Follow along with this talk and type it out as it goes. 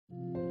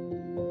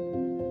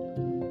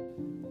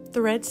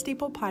The Red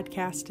Steeple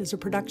Podcast is a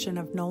production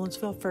of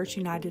Nolensville First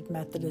United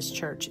Methodist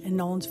Church in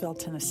Nolensville,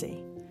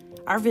 Tennessee.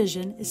 Our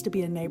vision is to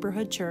be a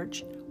neighborhood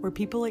church where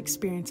people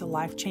experience a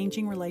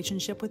life-changing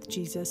relationship with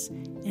Jesus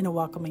in a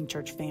welcoming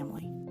church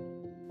family.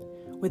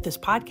 With this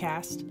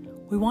podcast,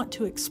 we want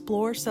to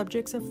explore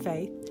subjects of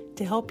faith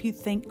to help you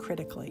think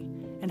critically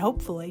and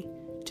hopefully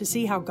to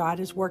see how God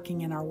is working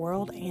in our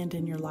world and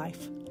in your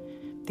life.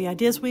 The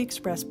ideas we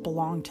express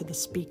belong to the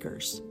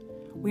speakers.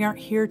 We aren't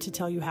here to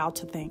tell you how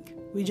to think.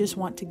 We just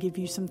want to give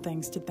you some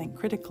things to think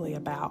critically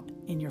about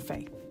in your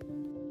faith.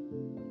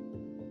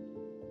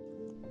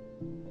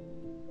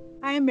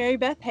 I am Mary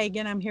Beth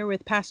Hagan. I'm here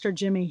with Pastor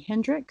Jimmy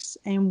Hendricks,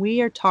 and we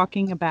are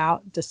talking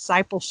about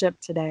discipleship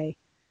today.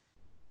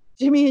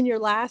 Jimmy, in your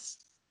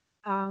last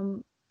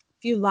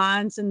few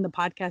lines in the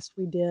podcast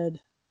we did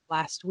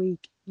last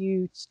week,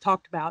 you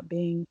talked about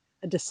being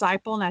a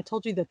disciple, and I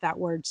told you that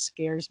word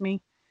scares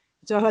me.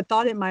 So I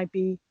thought it might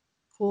be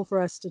cool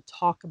for us to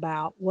talk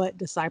about what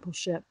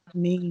discipleship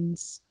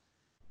means,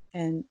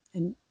 and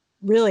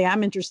really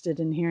I'm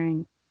interested in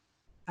hearing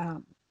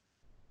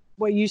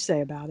what you say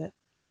about it.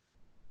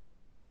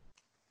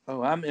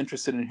 Oh, I'm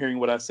interested in hearing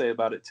what I say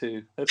about it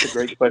too. That's a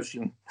great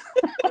question.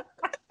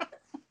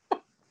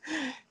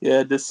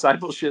 Yeah,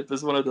 discipleship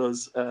is one of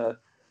those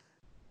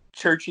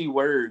churchy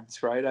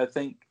words, right? I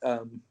think I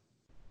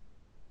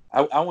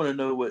want to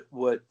know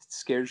what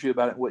scares you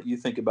about it, what you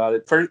think about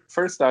it.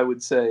 First, I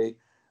would say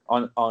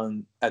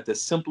on at the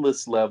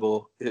simplest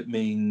level, it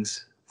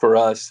means for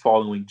us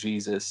following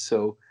Jesus.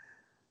 So,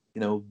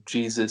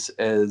 Jesus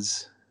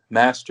as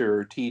master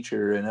or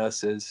teacher and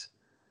us as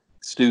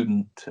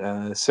student,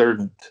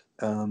 servant.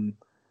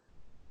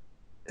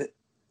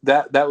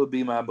 That would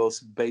be my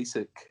most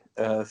basic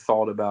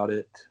thought about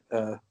it.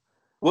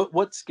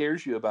 What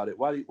scares you about it?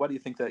 Why do you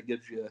think that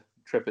gives you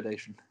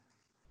trepidation?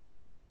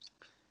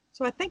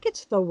 So I think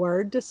it's the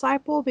word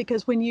disciple,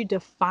 because when you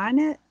define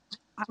it,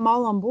 I'm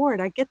all on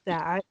board. I get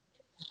that.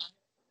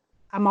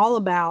 I'm all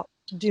about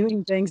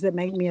doing things that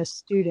make me a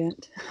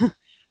student.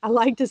 I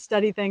like to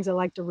study things. I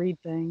like to read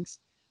things.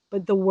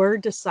 But the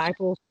word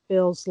disciple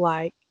feels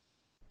like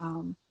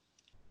I'm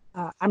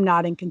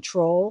not in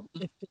control.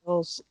 It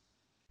feels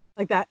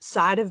like that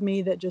side of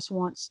me that just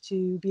wants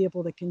to be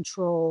able to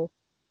control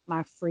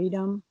my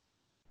freedom.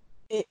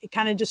 It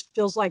kind of just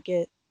feels like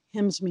it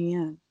hems me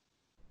in.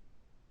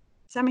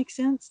 Does that make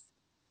sense?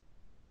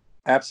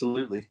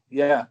 Absolutely.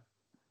 Yeah.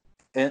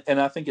 And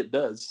I think it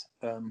does.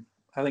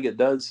 I think it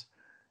does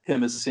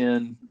hem us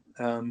in,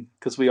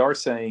 because we are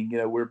saying,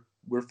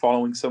 we're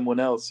following someone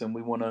else, and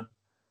we want to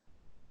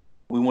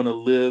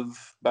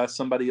live by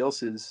somebody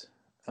else's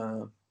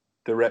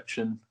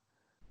direction.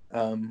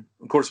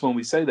 Of course, when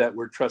we say that,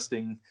 we're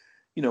trusting,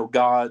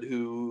 God,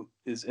 who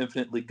is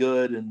infinitely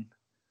good and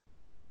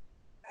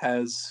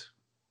has,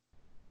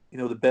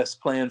 the best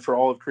plan for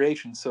all of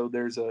creation. So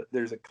there's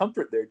a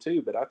comfort there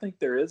too. But I think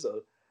there is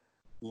a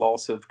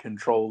loss of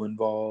control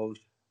involved.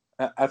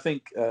 I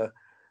think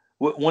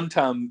one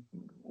time,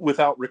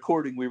 without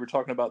recording, we were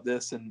talking about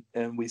this,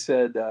 and we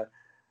said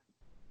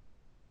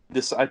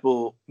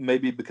disciple,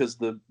 maybe because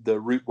the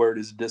root word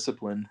is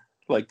discipline,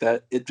 like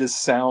that. It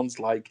just sounds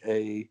like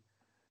a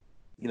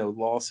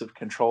loss of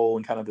control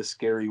and kind of a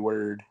scary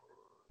word.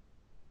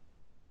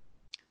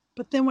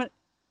 But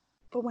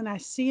when I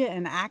see it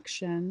in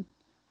action,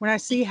 when I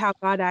see how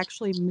God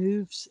actually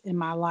moves in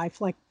my life,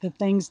 like the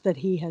things that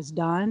he has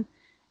done,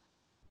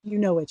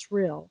 it's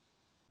real.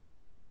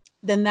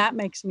 Then that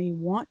makes me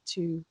want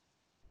to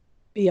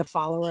be a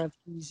follower of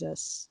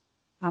Jesus.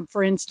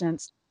 For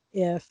instance,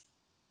 if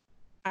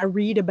I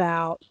read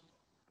about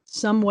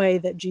some way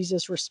that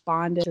Jesus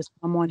responded to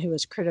someone who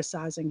was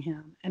criticizing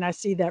him, and I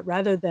see that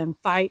rather than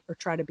fight or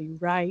try to be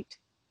right,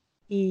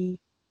 he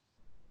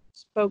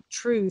spoke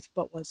truth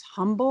but was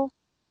humble.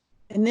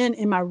 And then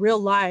in my real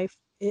life,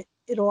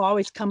 it'll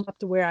always come up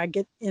to where I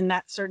get in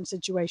that certain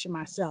situation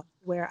myself,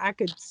 where I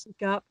could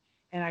speak up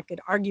and I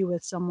could argue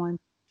with someone to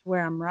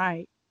where I'm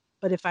right.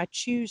 But if I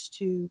choose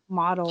to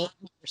model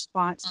my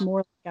response more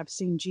like I've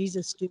seen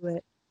Jesus do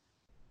it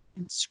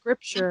in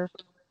Scripture,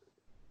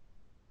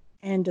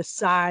 and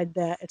decide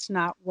that it's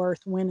not worth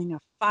winning a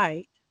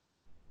fight,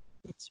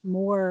 it's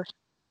more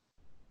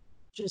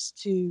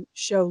just to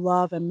show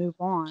love and move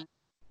on.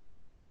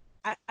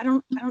 I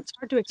don't, it's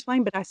hard to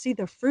explain, but I see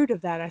the fruit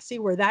of that. I see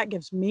where that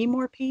gives me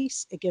more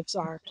peace. It gives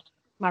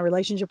my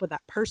relationship with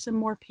that person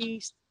more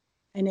peace.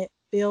 And it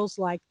feels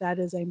like that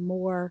is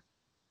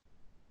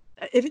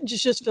it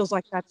just feels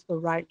like that's the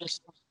right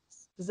response.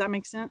 Does that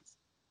make sense?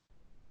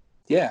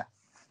 Yeah.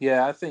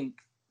 Yeah. I think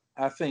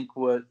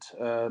what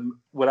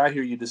I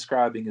hear you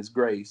describing is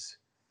grace.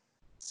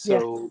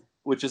 So, yeah.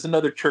 Which is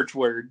another church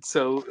word.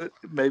 So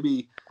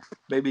maybe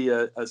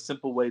a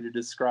simple way to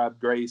describe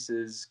grace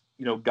is,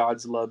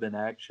 God's love in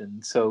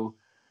action. So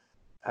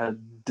a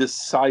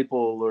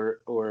disciple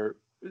or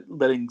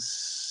letting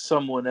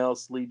someone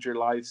else lead your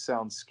life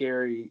sounds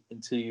scary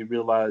until you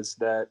realize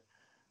that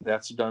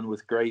that's done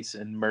with grace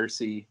and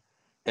mercy,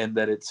 and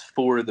that it's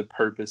for the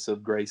purpose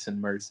of grace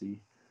and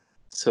mercy.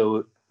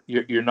 So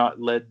you're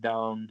not led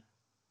down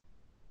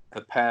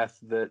a path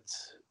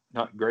that's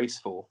not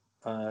graceful.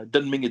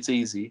 Doesn't mean it's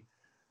easy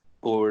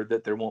or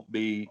that there won't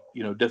be,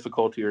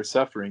 difficulty or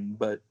suffering,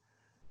 but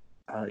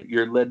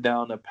you're led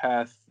down a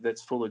path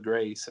that's full of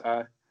grace.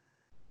 I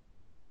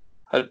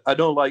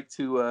don't like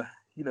to,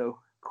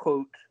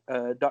 quote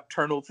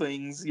doctrinal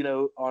things,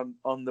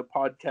 on the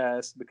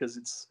podcast because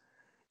it's,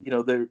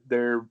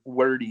 they're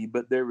wordy.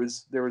 But there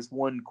was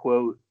one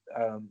quote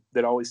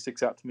that always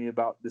sticks out to me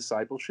about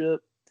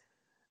discipleship,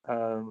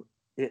 and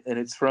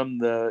it's from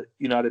the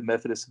United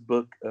Methodist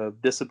book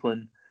of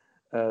Discipline,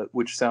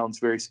 which sounds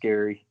very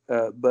scary,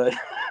 but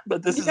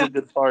but this is Yeah. a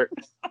good part.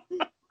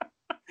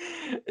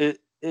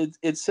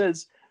 It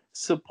says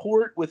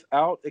support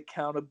without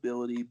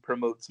accountability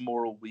promotes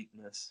moral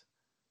weakness.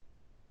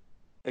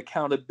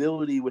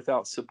 Accountability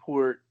without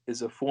support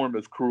is a form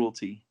of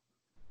cruelty.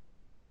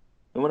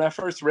 And when I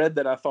first read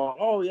that, I thought,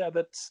 oh yeah,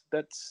 that's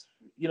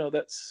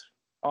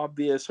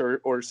obvious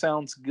or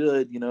sounds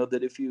good.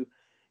 That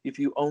if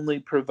you only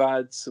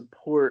provide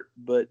support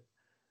but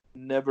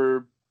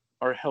never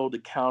are held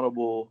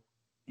accountable,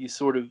 you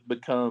sort of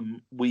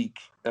become weak.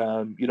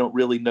 You don't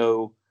really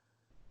know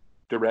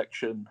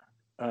direction.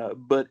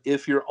 But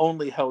if you're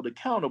only held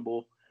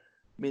accountable,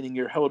 meaning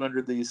you're held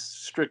under these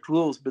strict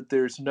rules, but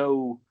there's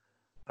no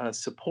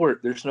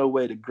support, there's no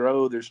way to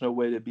grow, there's no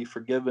way to be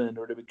forgiven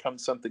or to become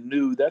something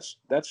new. That's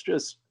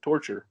just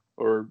torture,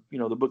 or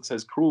the book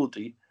says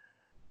cruelty.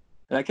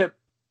 And I kept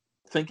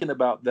thinking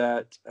about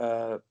that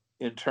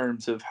in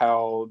terms of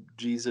how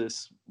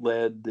Jesus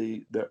led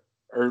the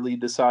early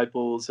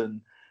disciples,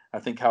 and I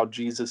think how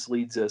Jesus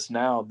leads us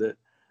now,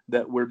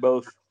 that we're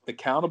both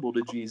accountable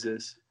to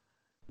Jesus,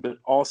 but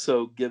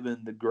also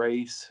given the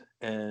grace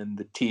and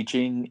the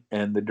teaching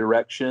and the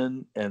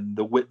direction and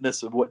the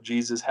witness of what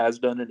Jesus has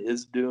done and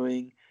is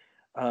doing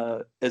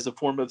as a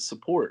form of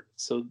support.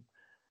 So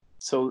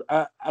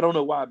I don't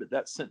know why, but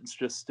that sentence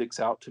just sticks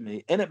out to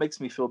me, and it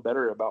makes me feel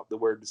better about the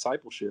word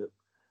discipleship.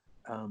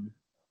 Um,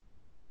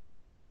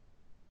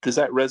 does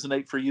that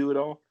resonate for you at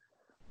all?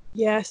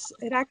 Yes,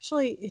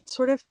 it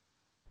sort of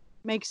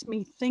makes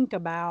me think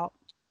about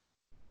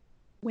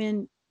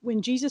when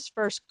Jesus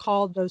first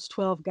called those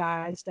 12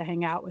 guys to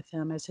hang out with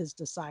him as his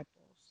disciples,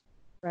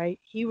 right?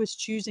 He was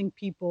choosing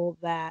people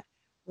that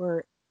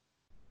were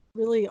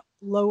really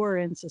lower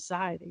in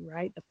society,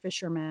 right? The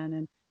fishermen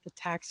and the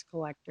tax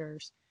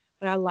collectors.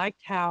 But I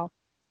liked how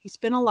he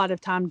spent a lot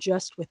of time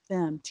just with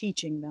them,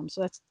 teaching them.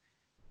 So that's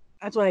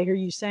what I hear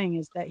you saying,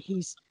 is that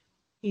he's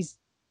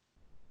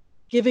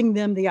giving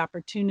them the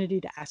opportunity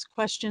to ask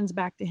questions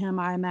back to him,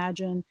 I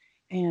imagine,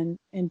 and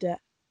to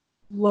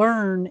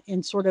learn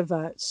in sort of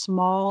a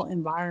small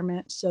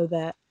environment so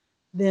that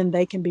then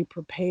they can be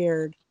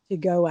prepared to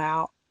go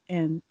out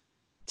and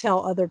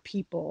tell other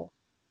people.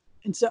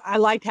 And so I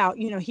liked how,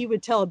 he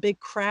would tell a big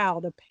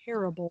crowd a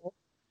parable,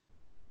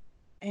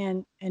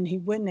 and he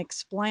wouldn't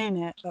explain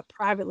it, but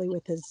privately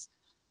with his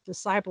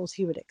disciples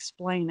he would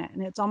explain it.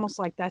 And it's almost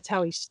like that's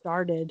how he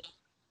started,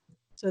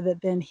 so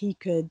that then he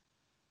could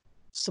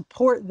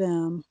support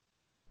them.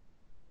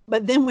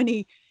 But then when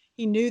he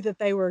knew that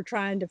they were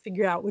trying to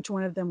figure out which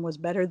one of them was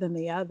better than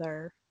the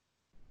other,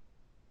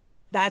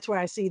 that's where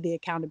I see the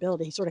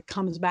accountability. He sort of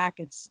comes back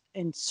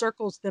and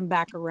circles them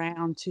back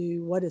around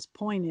to what his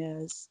point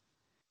is,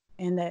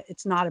 and that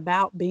it's not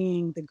about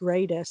being the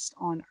greatest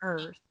on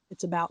earth.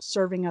 It's about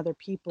serving other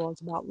people.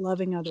 It's about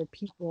loving other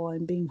people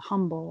and being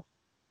humble.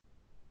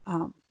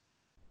 Um,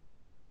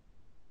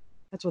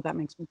 that's what that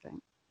makes me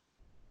think.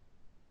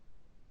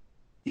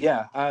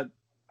 Yeah,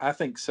 I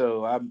think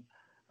so.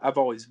 I've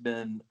always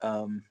been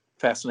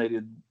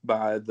fascinated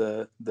by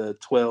the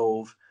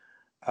 12,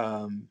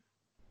 um,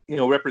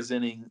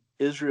 representing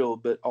Israel,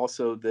 but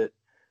also that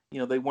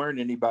they weren't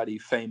anybody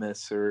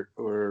famous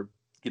or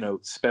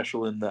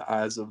special in the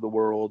eyes of the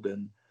world,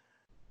 and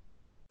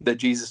that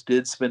Jesus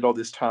did spend all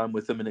this time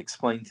with them and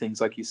explain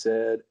things, like you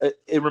said.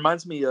 It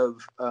reminds me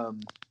of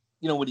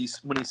when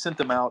he sent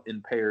them out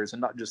in pairs,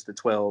 and not just the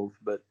 12,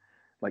 but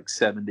like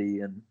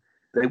 70, and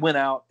they went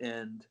out,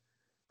 and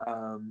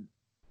um,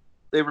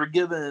 they were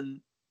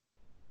given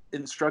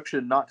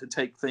instruction not to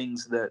take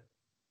things that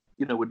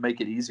would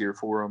make it easier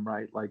for them,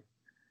 right? Like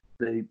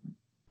they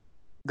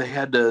they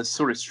had to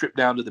sort of strip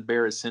down to the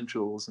bare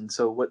essentials, and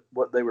so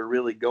what they were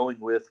really going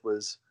with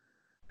was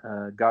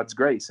God's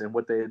grace and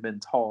what they had been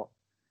taught.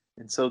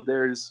 And so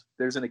there's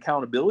an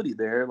accountability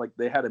there. Like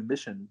they had a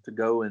mission to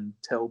go and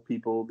tell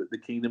people that the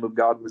kingdom of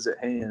God was at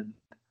hand,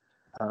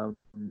 um,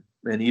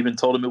 and even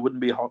told them it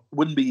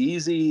wouldn't be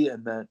easy,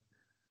 and that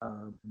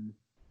um,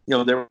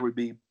 there would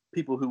be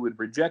people who would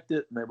reject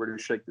it, and they were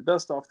to shake the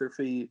dust off their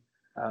feet.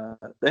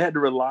 They had to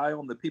rely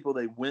on the people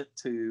they went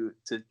to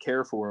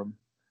care for them.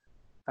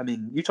 I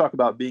mean, you talk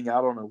about being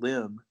out on a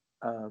limb,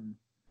 and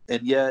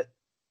yet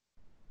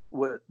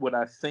what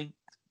I think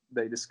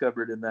they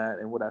discovered in that,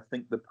 and what I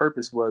think the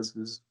purpose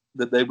was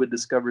that they would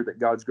discover that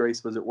God's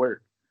grace was at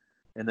work,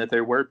 and that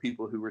there were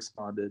people who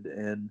responded,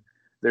 and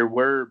there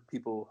were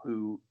people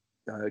who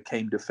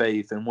came to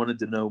faith and wanted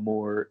to know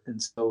more.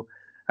 And so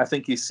I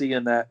think you see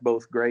in that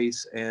both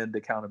grace and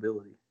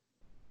accountability.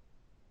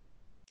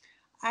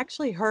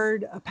 actually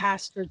heard a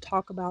pastor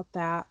talk about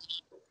that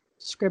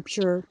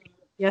scripture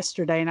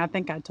yesterday, and I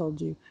think I told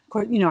you. Of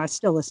course, I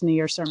still listen to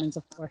your sermons,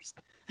 of course.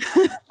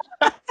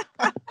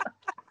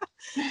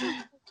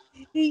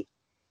 he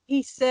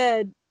he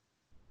said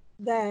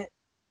that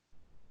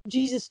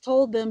Jesus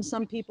told them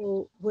some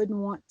people wouldn't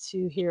want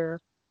to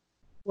hear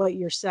what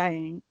you're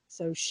saying,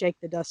 so shake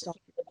the dust off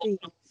your feet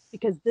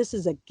because this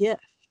is a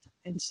gift.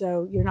 And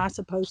so you're not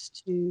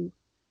supposed to,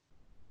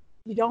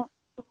 you don't,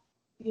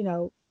 you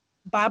know,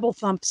 Bible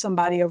thump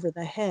somebody over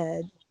the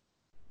head,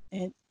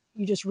 and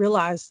you just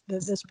realize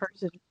that this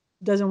person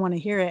doesn't want to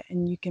hear it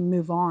and you can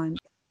move on.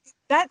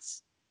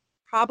 That's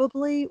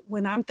probably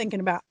when I'm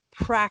thinking about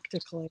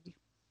practically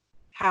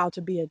how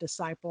to be a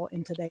disciple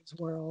in today's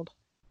world.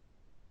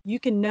 You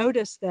can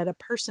notice that a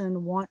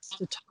person wants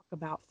to talk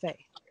about faith.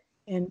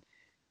 And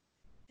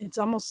it's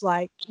almost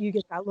like you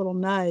get that little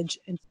nudge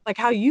and like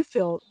how you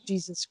feel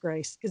Jesus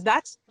grace, because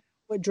that's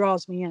what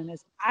draws me in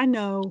is I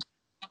know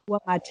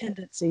what my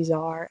tendencies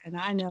are and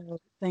I know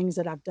things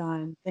that I've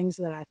done, things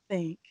that I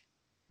think,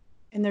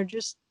 and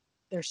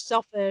they're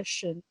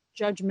selfish and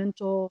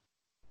judgmental.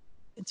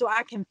 And so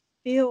I can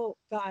feel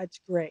God's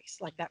grace,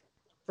 like that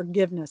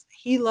forgiveness.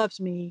 He loves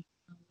me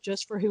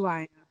just for who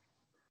I am.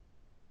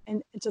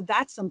 And so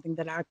that's something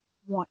that I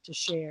want to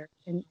share.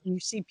 And you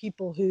see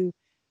people who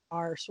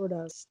are sort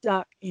of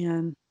stuck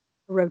in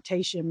a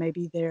rotation.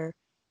 Maybe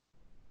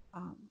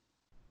um,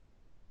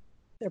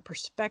 their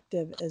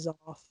perspective is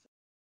off.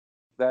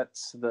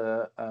 That's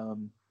the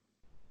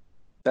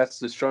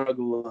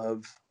struggle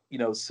of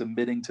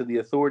submitting to the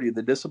authority,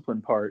 the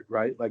discipline part,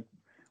 right? Like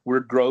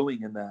we're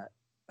growing in that.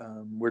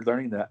 We're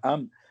learning that.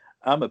 I'm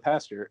a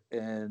pastor,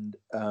 and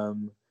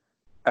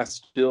I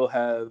still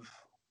have.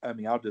 I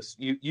mean, I'll just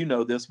you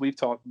know this. We've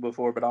talked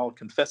before, but I'll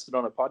confess it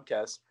on a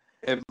podcast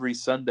every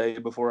Sunday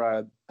before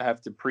I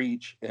have to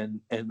preach,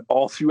 and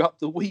all throughout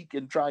the week,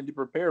 and trying to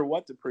prepare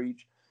what to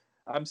preach,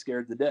 I'm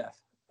scared to death.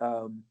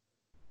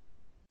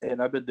 And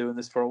I've been doing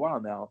this for a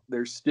while now.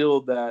 There's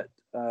still that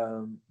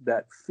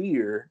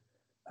fear,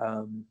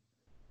 um,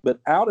 but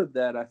out of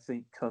that, I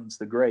think comes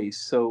the grace.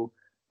 So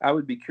I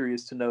would be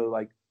curious to know,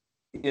 like,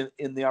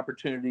 in the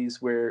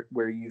opportunities where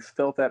you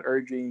felt that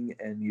urging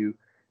and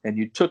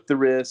you took the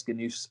risk and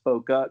you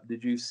spoke up,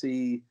 did you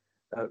see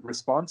a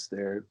response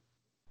there?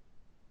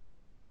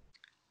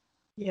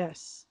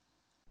 Yes.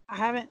 I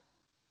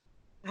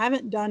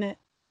haven't done it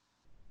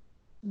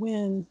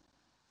when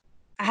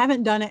I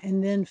haven't done it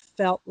and then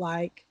felt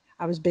like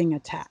I was being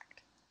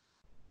attacked.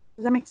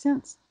 Does that make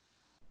sense?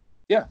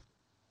 Yeah.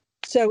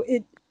 So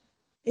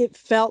it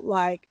felt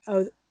like,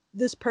 oh,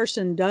 this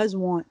person does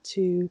want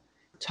to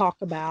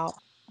talk about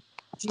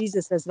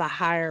Jesus as the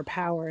higher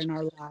power in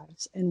our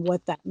lives and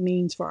what that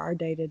means for our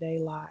day-to-day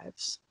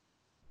lives.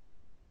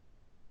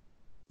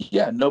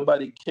 Yeah,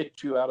 nobody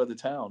kicked you out of the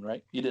town,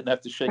 right? You didn't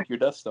have to shake your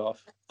dust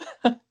off.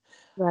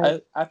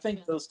 Right. I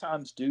think those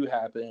times do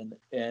happen,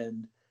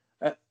 and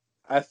I,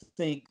 I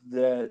think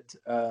that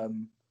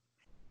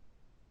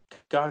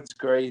God's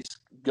grace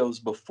goes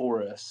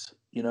before us.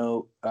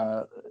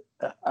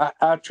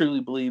 I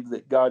truly believe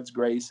that God's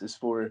grace is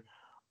for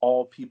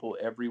all people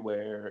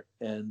everywhere,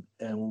 and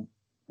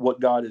what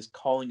God is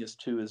calling us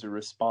to is a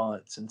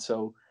response. And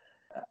so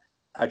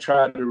I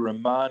try to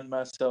remind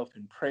myself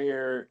in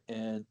prayer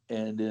and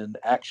in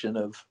action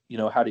of,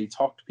 how do you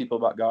talk to people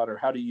about God, or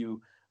how do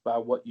you, by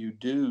what you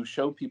do,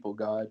 show people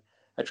God.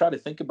 I try to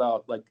think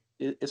about, like,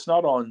 it's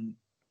not on,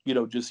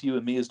 just you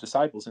and me as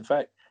disciples. In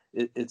fact,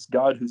 it's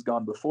God who's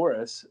gone before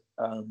us,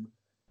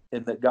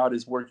 and that God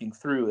is working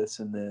through us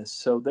in this.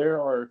 So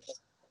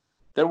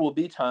there will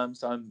be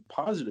times, I'm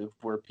positive,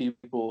 where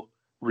people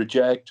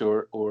reject,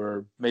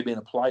 or maybe in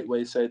a polite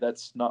way say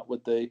that's not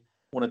what they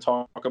want to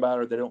talk about,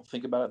 or they don't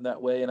think about it in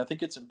that way. And I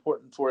think it's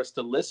important for us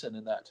to listen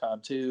in that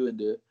time too, and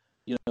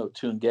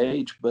to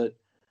engage. But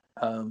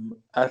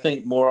I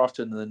think more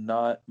often than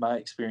not, my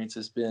experience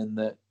has been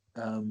that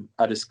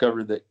I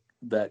discovered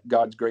that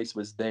God's grace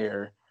was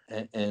there,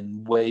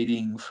 and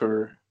waiting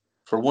for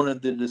one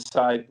of the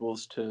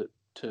disciples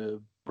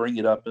to bring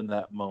it up in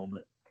that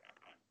moment.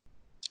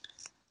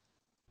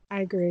 I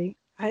agree.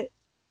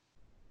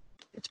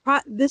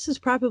 This is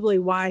probably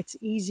why it's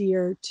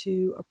easier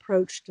to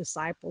approach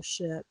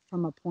discipleship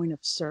from a point of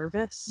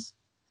service.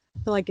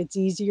 I feel like it's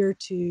easier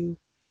to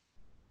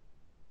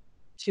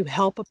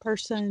help a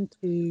person,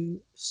 to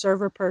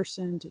serve a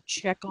person, to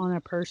check on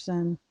a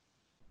person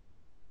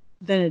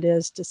than it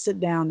is to sit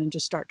down and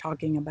just start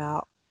talking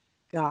about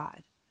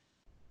God.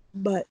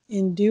 But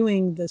in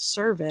doing the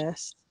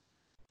service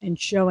and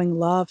showing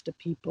love to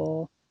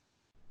people,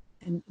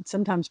 and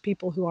sometimes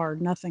people who are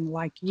nothing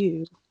like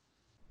you,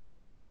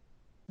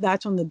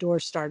 that's when the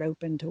doors start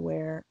open to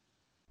where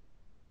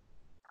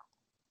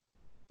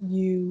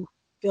you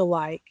feel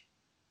like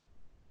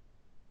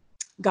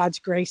God's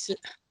grace. I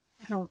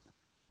don't.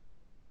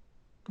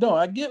 No,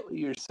 I get what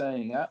you're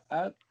saying.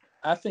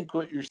 I think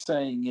what you're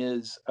saying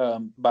is,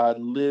 by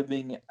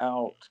living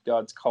out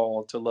God's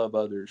call to love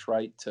others,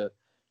 right? To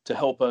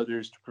help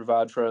others, to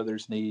provide for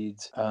others'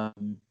 needs.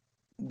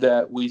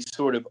 that we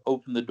sort of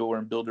open the door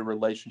and build a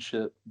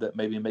relationship that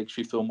maybe makes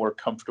you feel more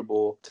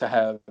comfortable to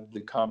have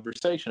the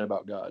conversation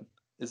about God.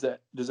 Does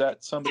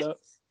that sum it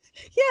up?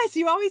 Yes,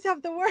 you always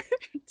have the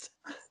words.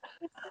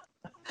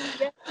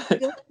 Yes,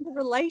 building the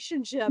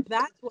relationship.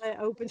 That's what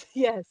opens.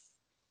 Yes.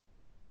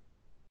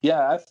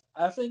 Yeah,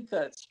 I think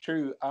that's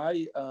true.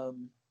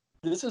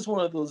 This is one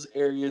of those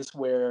areas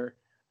where,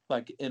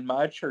 like in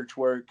my church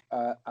work,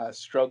 I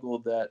struggle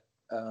that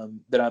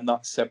I'm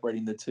not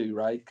separating the two,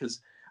 right?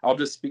 Because I'll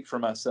just speak for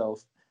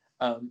myself.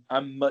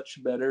 I'm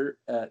much better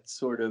at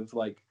sort of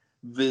like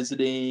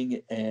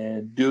visiting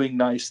and doing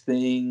nice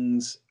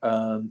things,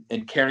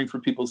 and caring for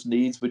people's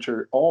needs, which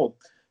are all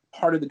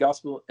part of the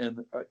gospel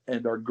and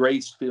are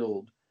grace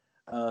filled.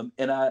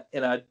 And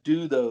I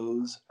do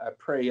those. I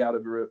pray out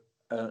of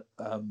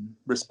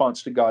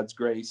response to God's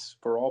grace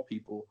for all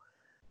people.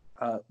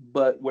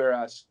 But where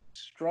I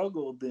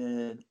struggle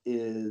then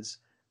is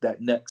that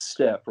next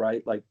step,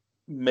 right? Like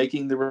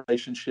making the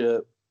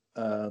relationship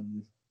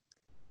um,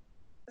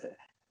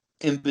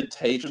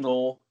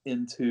 invitational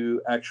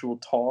into actual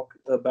talk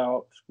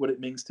about what it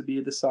means to be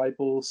a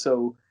disciple.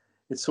 So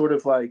it's sort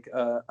of like,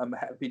 I'm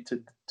happy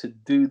to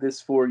do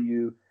this for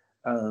you,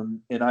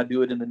 and I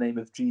do it in the name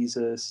of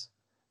Jesus.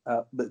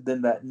 But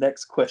then that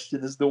next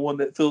question is the one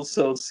that feels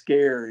so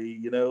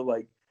scary,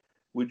 like,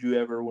 would you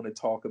ever want to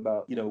talk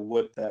about,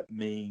 what that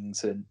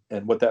means and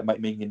what that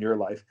might mean in your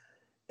life?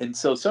 And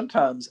so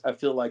sometimes I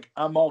feel like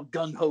I'm all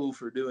gung ho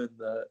for doing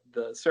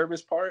the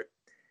service part,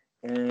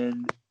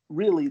 and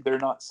really they're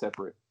not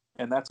separate.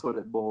 And that's what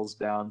it boils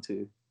down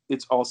to.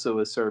 It's also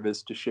a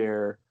service to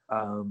share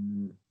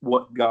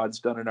what God's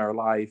done in our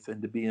life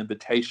and to be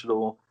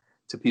invitational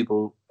to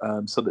people,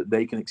 so that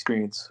they can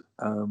experience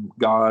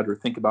God or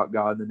think about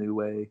God in a new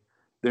way.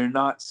 They're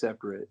not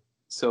separate.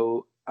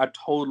 So I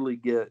totally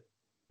get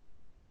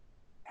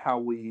how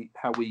we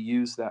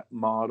use that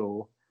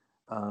model.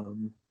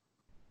 Um,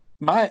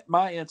 my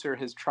answer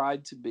has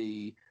tried to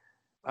be,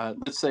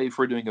 let's say if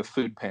we're doing a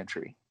food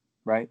pantry,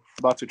 right?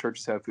 Lots of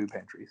churches have food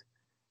pantries.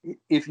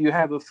 If you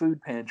have a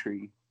food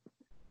pantry,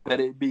 that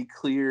it be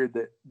clear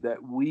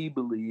that we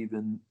believe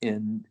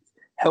in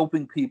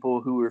helping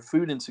people who are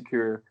food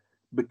insecure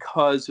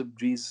because of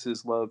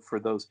Jesus's love for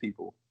those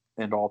people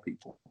and all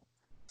people.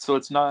 So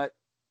it's not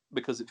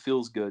because it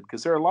feels good,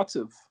 because there are lots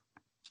of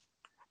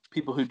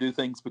people who do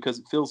things because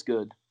it feels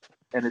good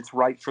and it's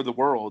right for the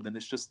world and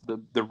it's just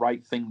the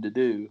right thing to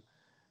do.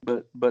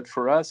 But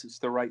for us, it's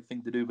the right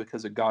thing to do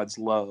because of God's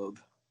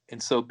love.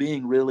 And so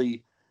being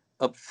really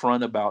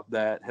upfront about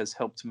that has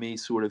helped me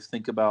sort of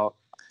think about,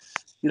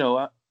 you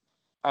know,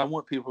 I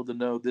want people to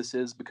know this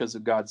is because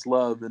of God's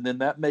love. And then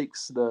that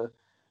makes the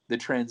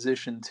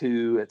transition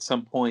to, at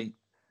some point,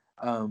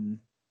 um,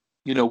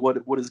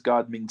 what does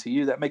God mean to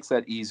you? That makes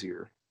that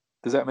easier.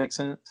 Does that make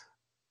sense?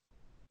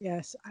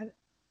 Yes. I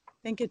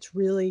think it's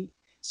really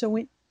so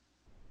when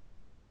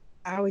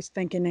I always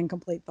think in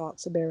incomplete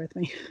thoughts, so bear with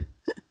me.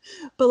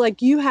 But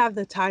like you have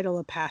the title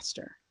of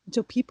pastor.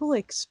 So people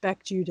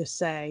expect you to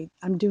say,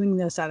 I'm doing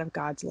this out of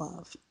God's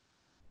love.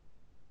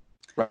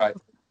 Right.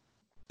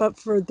 But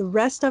for the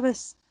rest of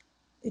us,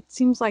 it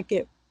seems like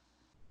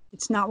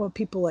it's not what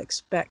people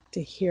expect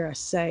to hear us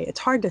say. It's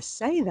hard to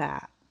say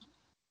that.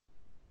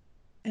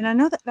 And I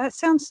know that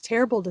sounds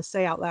terrible to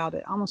say out loud.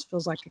 It almost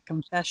feels like a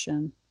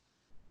confession.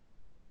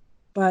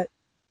 But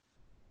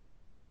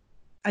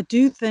I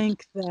do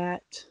think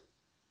that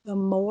the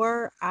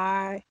more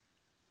I,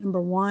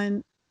 number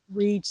one,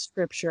 read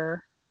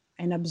scripture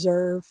and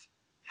observe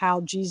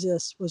how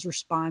Jesus was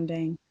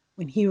responding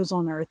when he was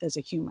on earth as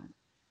a human.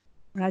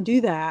 When I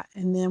do that,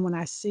 and then when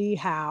I see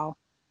how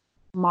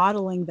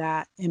modeling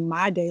that in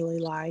my daily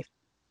life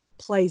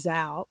plays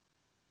out,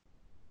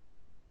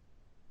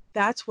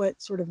 that's what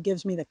sort of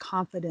gives me the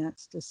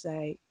confidence to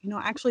say,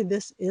 actually,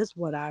 this is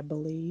what I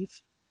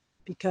believe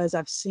because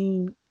I've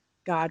seen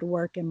God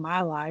work in my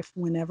life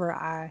whenever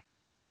I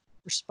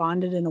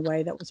responded in a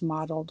way that was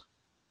modeled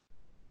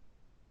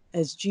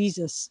as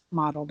Jesus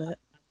modeled it.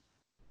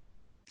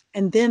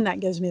 And then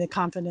that gives me the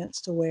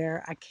confidence to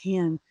where I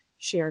can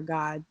share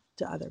God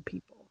to other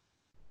people.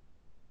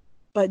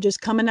 But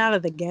just coming out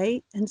of the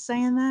gate and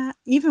saying that,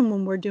 even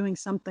when we're doing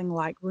something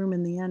like Room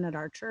in the Inn at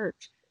our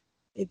church,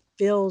 it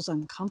feels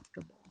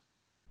uncomfortable.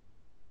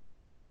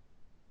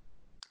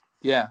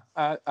 Yeah,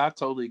 I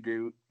totally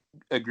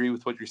agree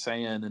with what you're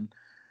saying, and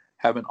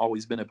haven't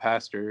always been a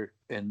pastor.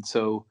 And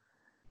so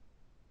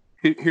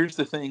here's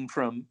the thing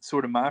from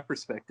sort of my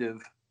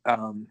perspective.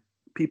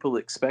 People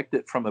expect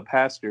it from a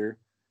pastor.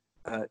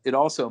 It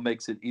also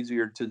makes it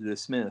easier to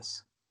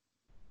dismiss,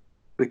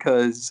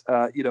 because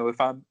if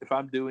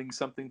I'm doing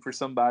something for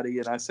somebody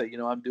and I say,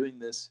 I'm doing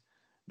this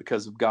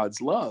because of God's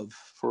love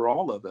for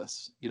all of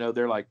us,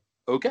 they're like,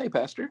 okay,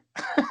 pastor.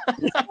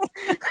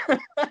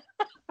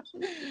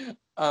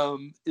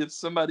 If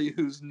somebody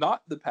who's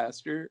not the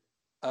pastor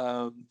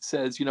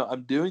says,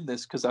 I'm doing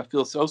this because I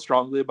feel so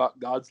strongly about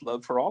God's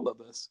love for all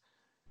of us,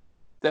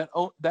 that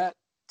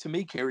to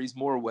me carries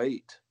more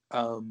weight.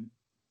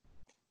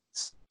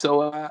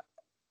 So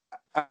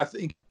I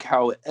think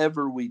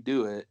however we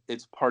do it,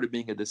 it's part of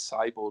being a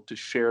disciple to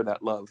share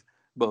that love,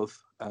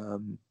 both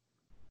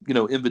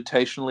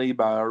invitationally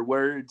by our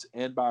words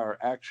and by our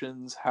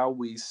actions, how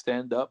we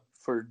stand up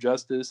for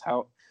justice,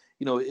 how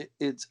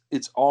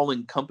it's all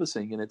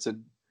encompassing, and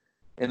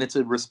it's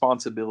a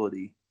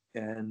responsibility.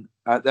 And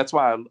that's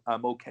why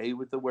I'm okay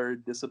with the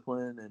word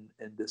discipline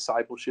and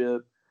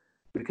discipleship,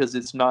 because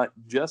it's not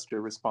just a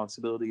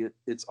responsibility,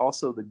 it's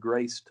also the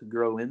grace to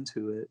grow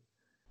into it,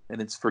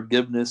 and it's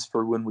forgiveness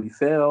for when we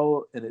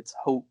fail, and it's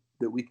hope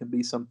that we can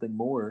be something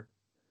more.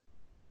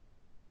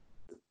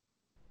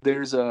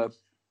 There's a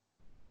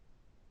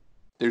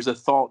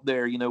thought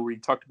there, where you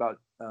talked about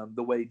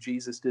the way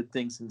Jesus did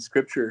things in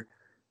Scripture.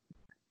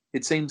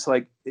 It seems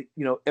like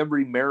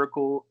every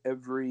miracle,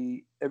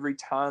 every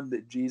time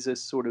that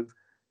Jesus sort of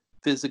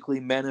physically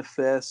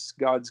manifests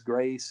God's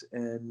grace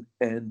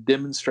and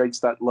demonstrates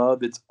that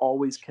love, it's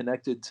always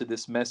connected to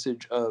this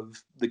message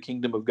of the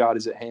kingdom of God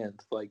is at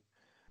hand. Like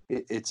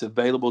it's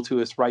available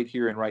to us right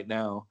here and right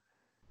now.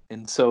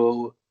 And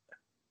so,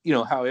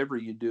 however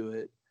you do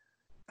it,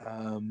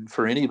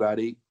 for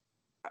anybody,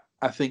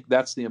 I think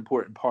that's the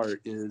important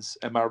part is,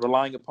 am I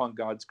relying upon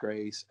God's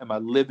grace? Am I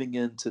living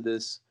into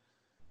this,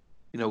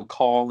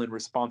 call and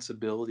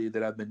responsibility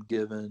that I've been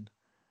given?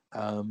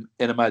 And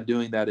am I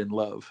doing that in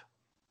love?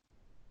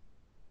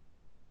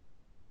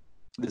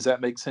 Does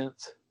that make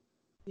sense?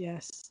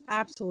 Yes,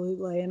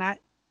 absolutely. And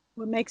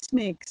what makes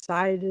me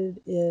excited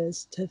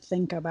is to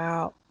think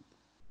about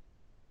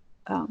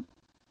um,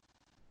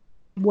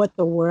 what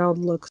the world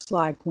looks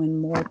like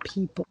when more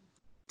people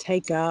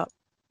take up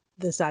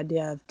this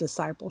idea of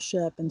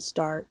discipleship and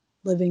start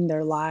living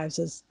their lives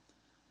as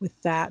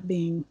with that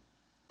being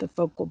the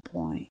focal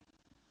point,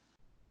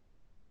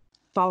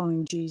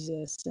 following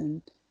Jesus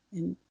and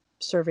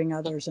serving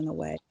others in a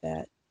way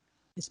that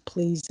is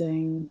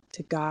pleasing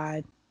to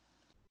God,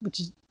 which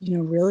is,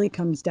 really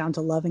comes down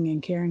to loving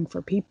and caring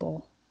for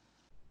people.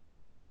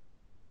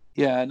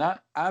 Yeah, and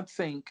I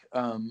think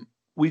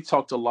we've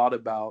talked a lot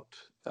about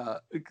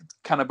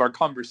kind of our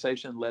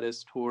conversation led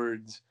us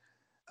towards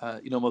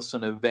almost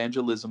an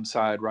evangelism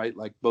side, right?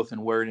 Like both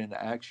in word and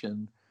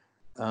action.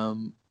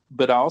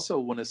 But I also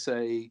want to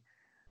say,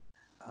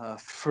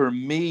 for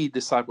me,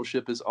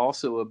 discipleship is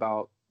also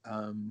about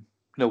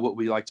what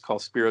we like to call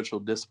spiritual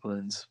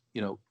disciplines.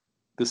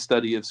 The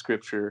study of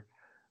Scripture,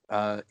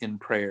 in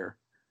prayer,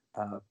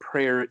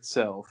 prayer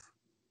itself,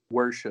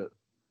 worship,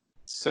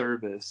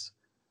 service.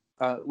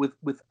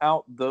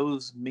 Without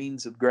those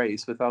means of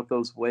grace, without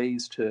those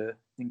ways to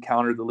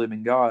encounter the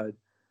living God,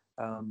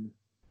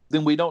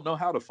 then we don't know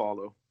how to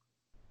follow.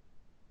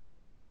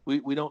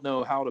 We don't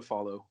know how to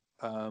follow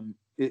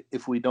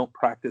if we don't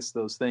practice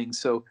those things.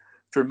 So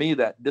for me,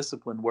 that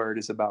discipline word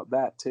is about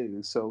that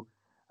too. So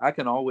I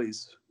can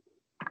always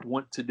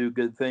want to do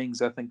good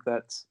things. I think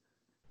that's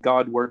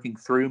God working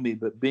through me,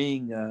 but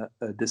being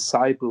a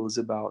disciple is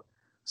about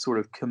sort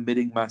of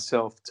committing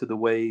myself to the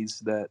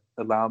ways that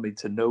allow me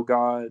to know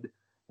God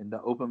and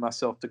to open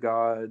myself to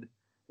God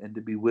and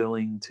to be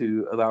willing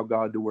to allow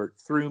God to work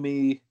through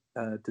me,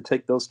 to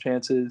take those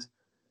chances.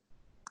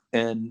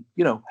 And,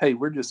 hey,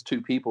 we're just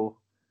two people.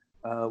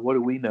 What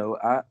do we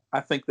know? I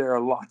think there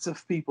are lots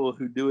of people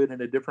who do it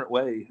in a different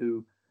way,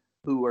 who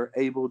are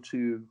able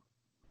to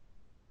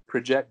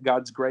project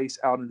God's grace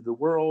out into the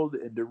world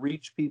and to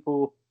reach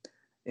people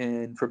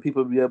and for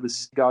people to be able to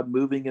see God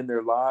moving in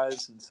their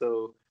lives. And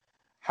so,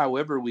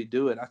 however we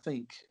do it, I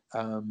think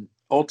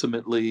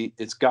ultimately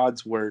it's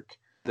God's work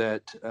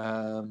that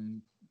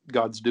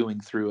God's doing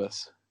through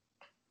us.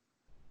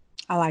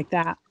 I like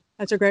that.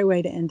 That's a great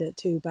way to end it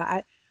too.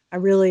 But I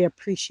really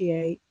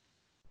appreciate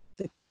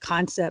the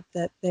concept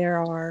that there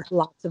are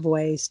lots of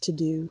ways to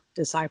do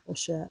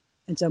discipleship.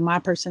 And so my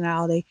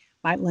personality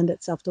might lend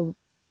itself to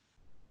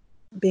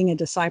being a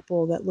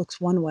disciple that looks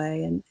one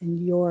way, and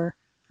your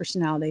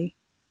personality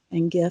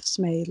and gifts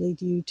may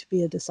lead you to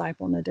be a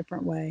disciple in a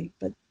different way.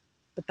 But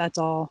that's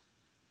all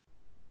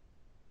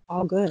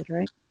good,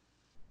 right?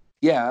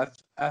 Yeah,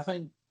 I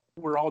think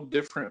we're all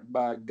different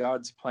by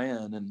God's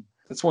plan. And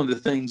that's one of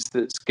the things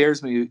that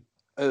scares me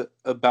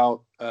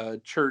about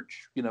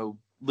church,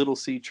 little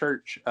c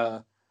church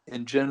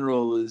in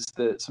general, is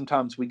that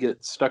sometimes we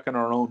get stuck in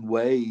our own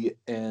way.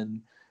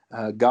 And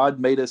God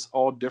made us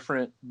all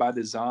different by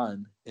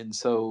design. And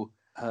so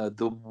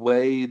the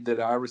way that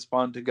I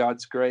respond to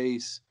God's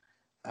grace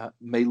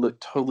may look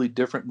totally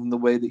different than the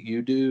way that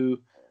you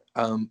do,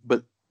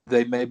 but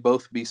they may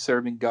both be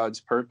serving God's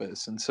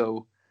purpose. And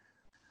so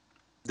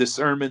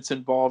discernment's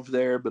involved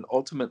there, but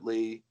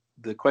ultimately,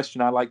 the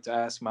question I like to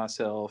ask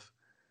myself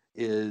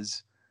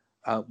is,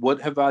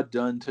 what have I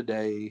done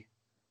today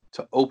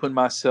to open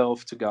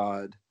myself to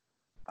God,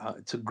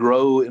 to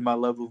grow in my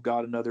love of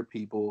God and other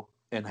people,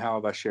 and how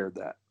have I shared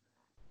that?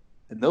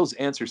 And those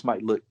answers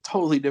might look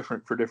totally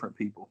different for different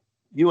people.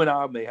 You and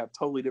I may have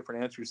totally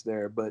different answers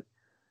there, but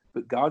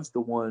God's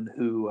the one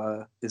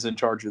who is in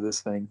charge of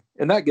this thing,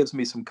 and that gives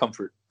me some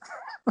comfort.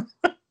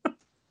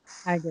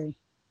 I agree.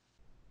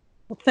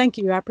 Well, thank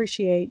you. I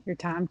appreciate your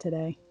time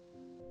today.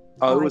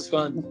 I Oh, it like was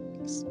fun. the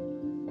topics.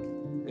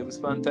 It was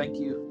fun. Thank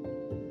you.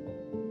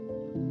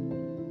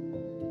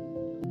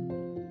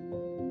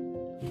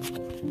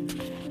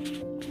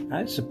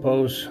 I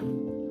suppose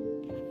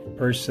the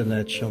person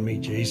that showed me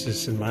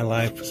Jesus in my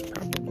life was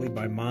probably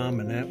my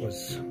mom, and that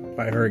was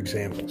by her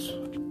examples.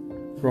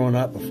 Growing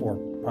up before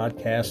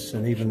podcasts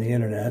and even the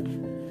internet,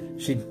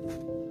 she'd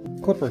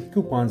clip her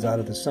coupons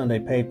out of the Sunday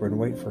paper and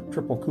wait for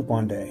triple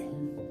coupon day.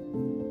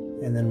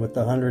 And then with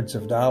the hundreds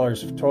of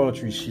dollars of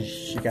toiletries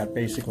she got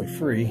basically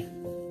free,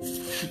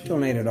 she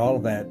donated all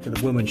of that to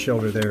the women's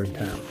shelter there in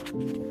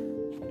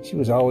town. She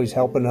was always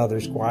helping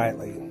others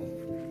quietly.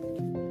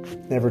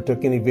 Never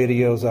took any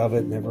videos of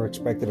it, never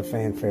expected a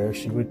fanfare.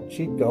 She'd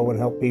go and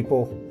help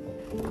people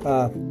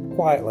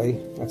quietly.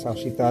 That's how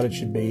she thought it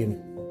should be,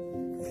 and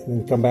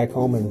then come back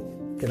home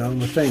and get on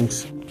with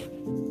things.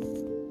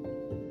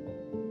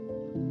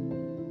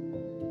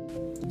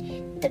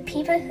 The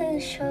people who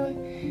showed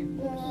me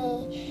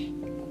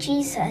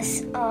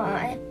Jesus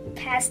are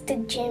Pastor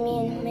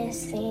Jimmy and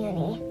Miss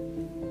Annie.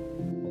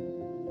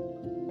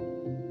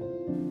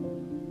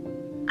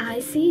 I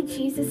see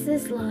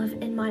Jesus' love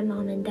in my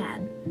mom and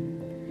dad.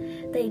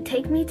 They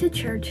take me to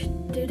church,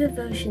 do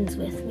devotions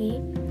with me,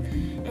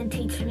 and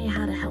teach me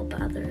how to help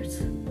others.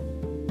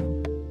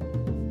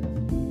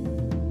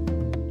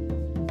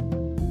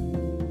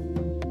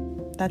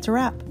 That's a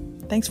wrap.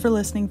 Thanks for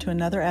listening to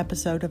another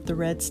episode of the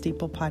Red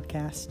Steeple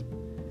Podcast.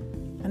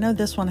 I know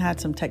this one had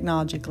some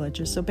technology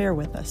glitches, so bear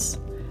with us.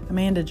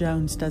 Amanda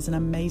Jones does an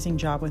amazing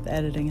job with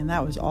editing, and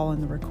that was all in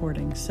the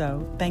recording,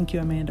 so thank you,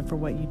 Amanda, for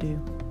what you do.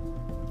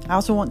 I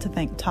also want to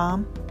thank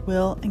Tom,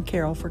 Will, and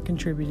Carol for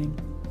contributing.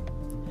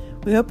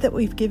 We hope that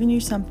we've given you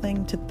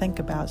something to think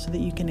about so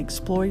that you can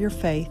explore your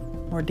faith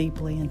more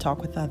deeply and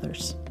talk with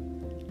others.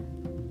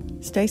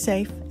 Stay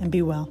safe and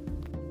be well.